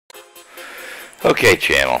Okay,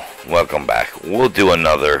 channel, welcome back. We'll do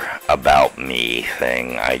another about me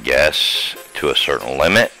thing, I guess, to a certain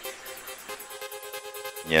limit.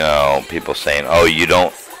 You know, people saying, "Oh, you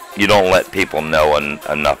don't let people know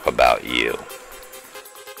enough about you."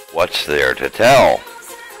 What's there to tell?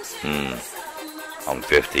 I'm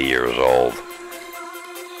 50 years old.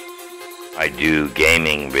 I do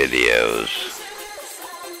gaming videos.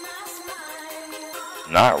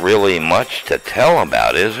 Not really much to tell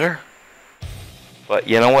about, is there? But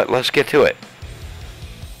you know what? Let's get to it.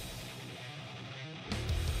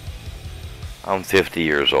 I'm 50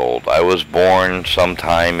 years old. I was born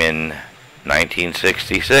sometime in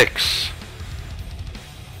 1966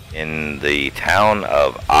 in the town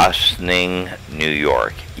of Ossining, New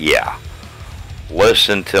York. Yeah.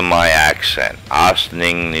 Listen to my accent.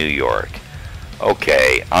 Ossining, New York.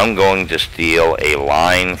 Okay, I'm going to steal a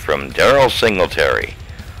line from Daryl Singletary.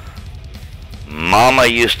 Mama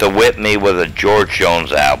used to whip me with a George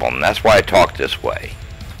Jones album. That's why I talk this way.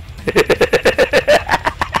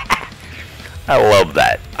 I love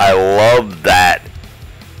that. I love that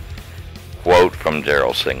quote from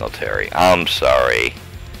Daryl Singletary. I'm sorry.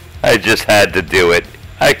 I just had to do it.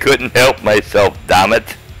 I couldn't help myself, damn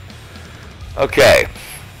it. Okay.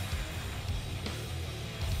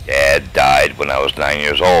 Dad died when I was 9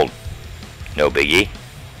 years old. No biggie.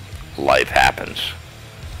 Life happens.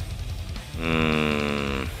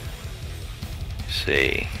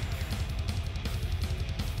 See.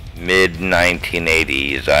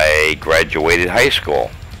 Mid-1980s, I graduated high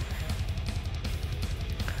school.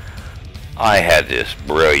 I had this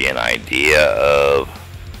brilliant idea of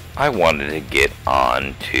I wanted to get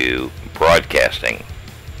on to broadcasting.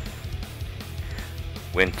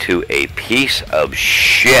 Went to a piece of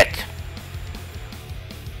shit.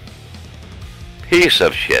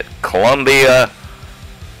 Columbia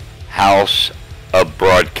House of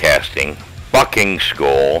Broadcasting fucking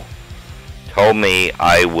school. Told me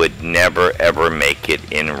I would never ever make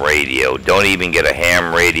it in radio. Don't even get a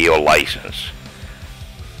ham radio license.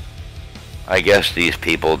 I guess these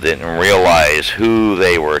people didn't realize who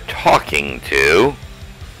they were talking to.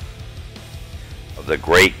 The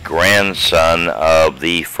great grandson of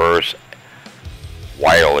the first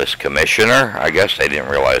wireless commissioner. I guess they didn't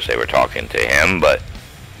realize they were talking to him, but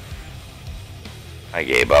I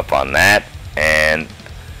gave up on that and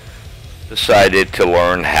decided to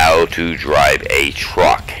learn how to drive a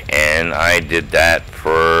truck, and I did that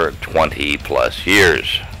for 20 plus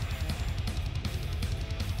years.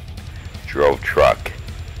 Drove truck.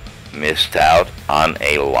 Missed out on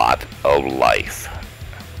a lot of life.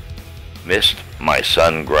 Missed my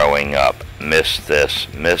son growing up. Missed this,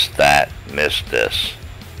 missed that, missed this.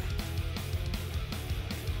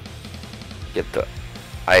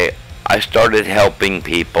 I started helping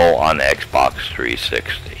people on Xbox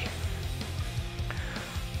 360.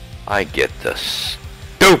 I get the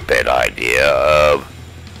stupid idea of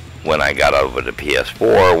when I got over the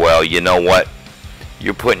PS4, well, you know what?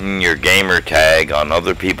 You're putting your gamer tag on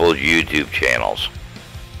other people's YouTube channels.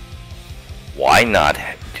 Why not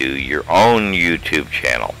do your own YouTube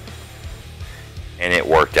channel? And it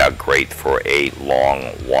worked out great for a long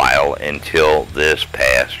while until this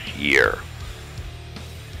past year.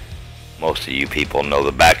 Most of you people know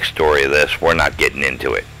the backstory of this. We're not getting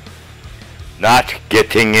into it. Not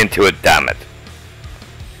getting into it, damn it.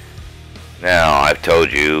 Now, I've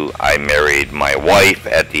told you I married my wife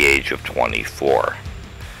at the age of 24.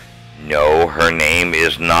 No, her name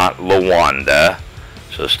is not Lawanda,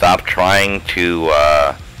 so stop trying to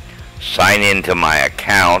sign into my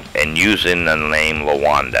account and using the name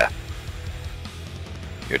Lawanda.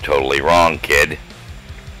 You're totally wrong, kid.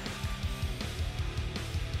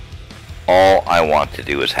 All I want to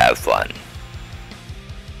do is have fun.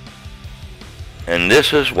 And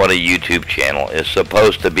this is what a YouTube channel is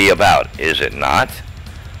supposed to be about, is it not?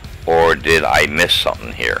 Or did I miss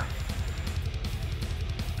something here?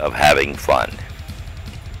 Of having fun.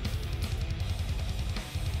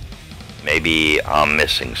 Maybe I'm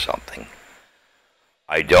missing something.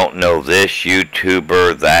 I don't know this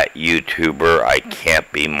YouTuber, that YouTuber. I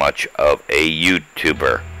can't be much of a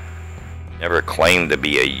YouTuber. Never claimed to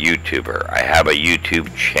be a YouTuber. I have a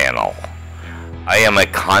YouTube channel. I am a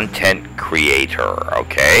content creator,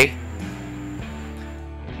 okay?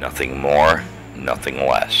 Nothing more, nothing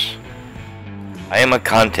less. I am a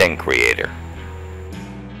content creator.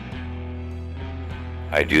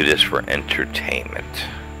 I do this for entertainment.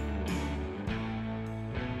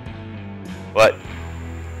 But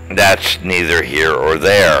that's neither here or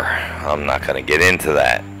there. I'm not going to get into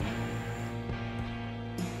that.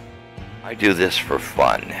 I do this for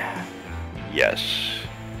fun. Yes.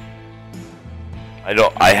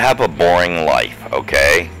 I have a boring life,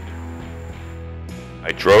 okay?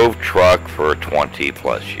 I drove truck for 20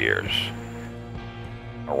 plus years.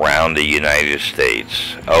 Around the United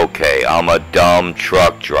States. Okay, I'm a dumb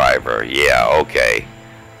truck driver. Yeah, okay.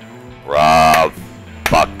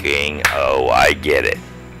 Fucking I get it.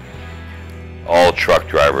 All truck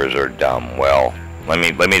drivers are dumb. Well, let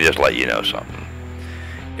me just let you know something.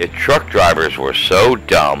 If truck drivers were so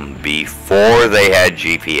dumb before they had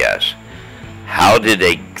GPS, how did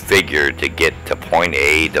they figure to get to point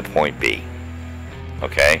A to point B?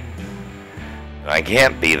 Okay? I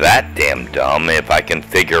can't be that damn dumb if I can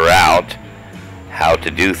figure out how to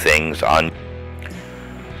do things on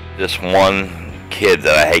this one kid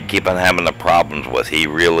that I keep on having the problems with. He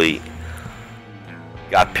really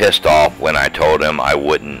got pissed off when I told him I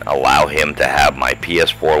wouldn't allow him to have my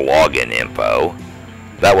PS4 login info.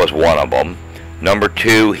 That was one of them. Number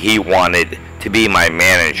two, he wanted to be my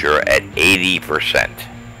manager at 80%.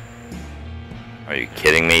 Are you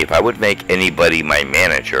kidding me? If I would make anybody my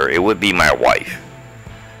manager, it would be my wife.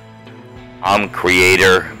 I'm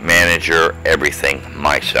creator, manager, everything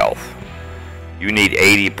myself. You need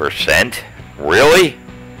 80%? Really?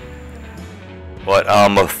 But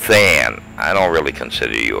I'm a fan. I don't really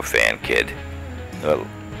consider you a fan, kid.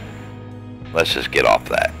 Let's just get off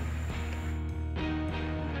that.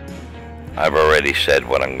 I've already said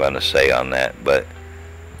what I'm going to say on that, but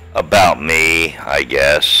about me, I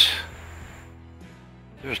guess,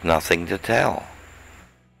 there's nothing to tell.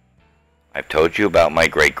 I've told you about my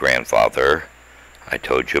great-grandfather. I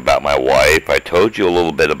told you about my wife. I told you a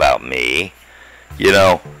little bit about me. You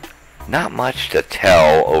know, not much to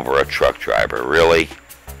tell over a truck driver, really.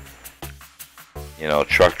 You know,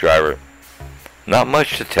 truck driver, not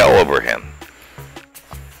much to tell over him.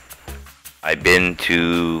 I've been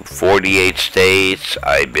to 48 states,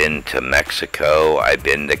 I've been to Mexico, I've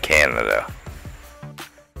been to Canada,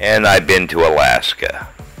 and I've been to Alaska.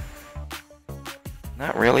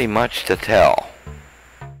 Not really much to tell.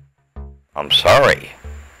 I'm sorry.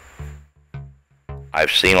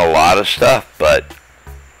 I've seen a lot of stuff, but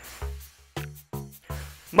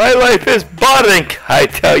my life is boring, I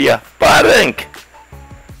tell you, boring.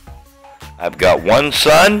 I've got one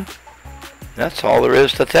son, that's all there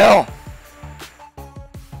is to tell.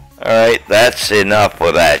 Alright, that's enough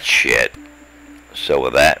of that shit. So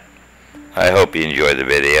with that, I hope you enjoyed the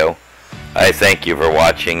video. I thank you for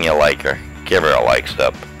watching. You like her, give her a likes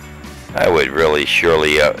up. I would really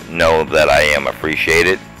surely know that I am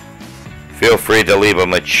appreciated. Feel free to leave a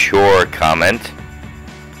mature comment.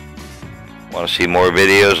 Want to see more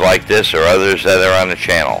videos like this or others that are on the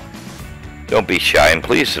channel? Don't be shy and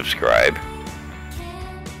please subscribe.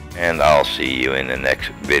 And I'll see you in the next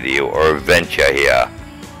video or adventure here.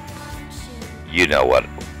 You know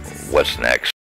what's next.